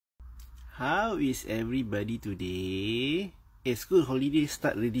How is everybody today? School holiday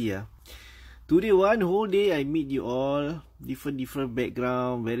start already. Today one whole day I meet you all. Different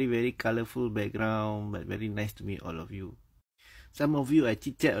background, very colorful background, but very nice to meet all of you. Some of you I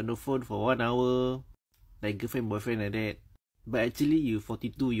chit-chat on the phone for 1 hour, like girlfriend, boyfriend like that. But actually you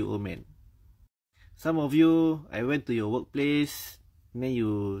 42-year-old man. Some of you, I went to your workplace, and then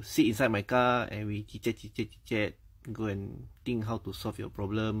you sit inside my car and we chit-chat, go and think how to solve your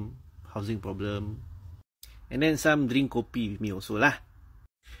problem, housing problem. And then some drink kopi with me also lah.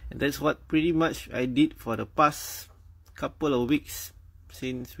 And that's what pretty much I did for the past couple of weeks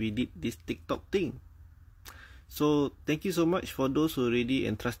since we did this TikTok thing. So thank you so much for those who already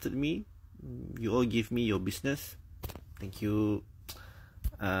entrusted me. You all give me your business. Thank you.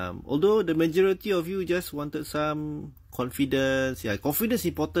 Although the majority of you just wanted some confidence. Yeah, confidence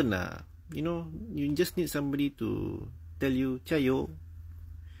important lah. You know, you just need somebody to tell you, Chayo,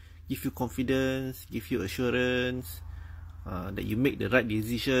 give you confidence, give you assurance that you make the right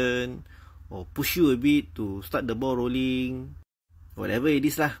decision, or push you a bit to start the ball rolling. Whatever it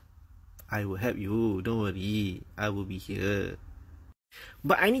is lah, I will help you. Don't worry, I will be here.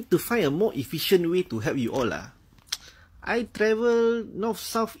 But I need to find a more efficient way to help you all lah. I travel north,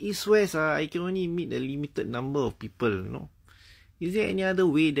 south, east, west. I can only meet a limited number of people. You know, is there any other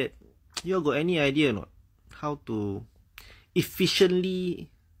way that you all got any idea or not? How to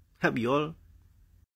efficiently help you all?